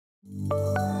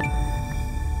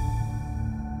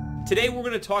Today we're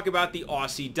going to talk about the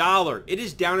Aussie dollar. It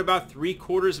is down about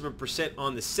 0.75%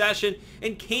 on the session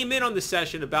and came in on the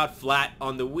session about flat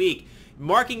on the week,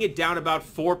 marking it down about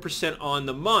 4% on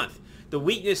the month. The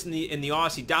weakness in the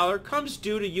Aussie dollar comes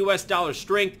due to U.S. dollar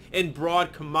strength and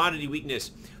broad commodity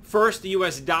weakness. First, the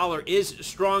U.S. dollar is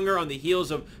stronger on the heels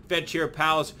of Fed Chair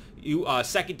Powell's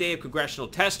second day of congressional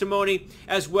testimony,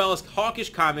 as well as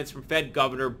hawkish comments from Fed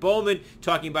Governor Bowman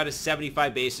talking about a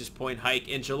 75 basis point hike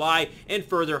in July and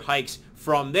further hikes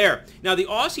from there. Now, the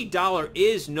Aussie dollar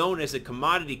is known as a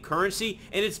commodity currency,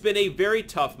 and it's been a very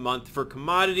tough month for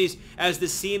commodities as the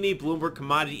CME Bloomberg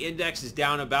Commodity Index is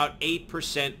down about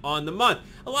 8% on the month.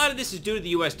 A lot of this is due to the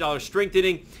U.S. dollar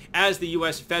strengthening as the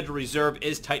U.S. Federal Reserve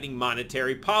is tightening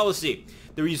monetary policy.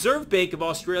 The Reserve Bank of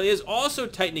Australia is also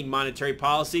tightening monetary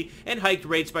policy and hiked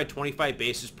rates by 25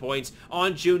 basis points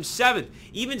on June 7th.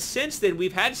 Even since then,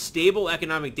 we've had stable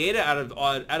economic data out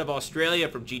of Australia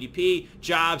from GDP,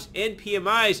 jobs, and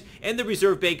PMIs, and the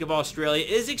Reserve Bank of Australia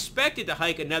is expected to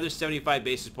hike another 75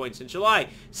 basis points in July.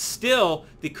 Still,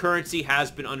 the currency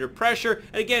has been under pressure,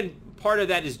 and again, part of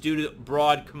that is due to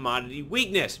broad commodity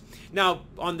weakness. Now,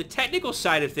 on the technical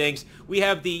side of things, we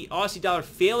have the Aussie dollar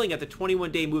failing at the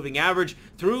 21-day moving average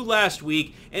through last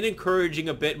week and encouraging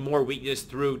a bit more weakness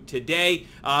through today.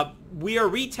 We are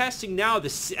retesting now at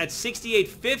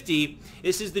 68.50.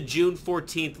 This is the June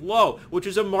 14th low, which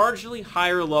is a marginally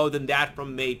higher low than that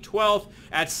from May 12th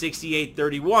at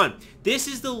 68.31. This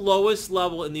is the lowest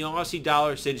level in the Aussie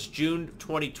dollar since June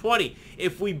 2020.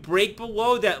 If we break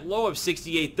below that low of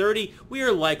 68.30, we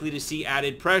are likely to see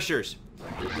added pressures.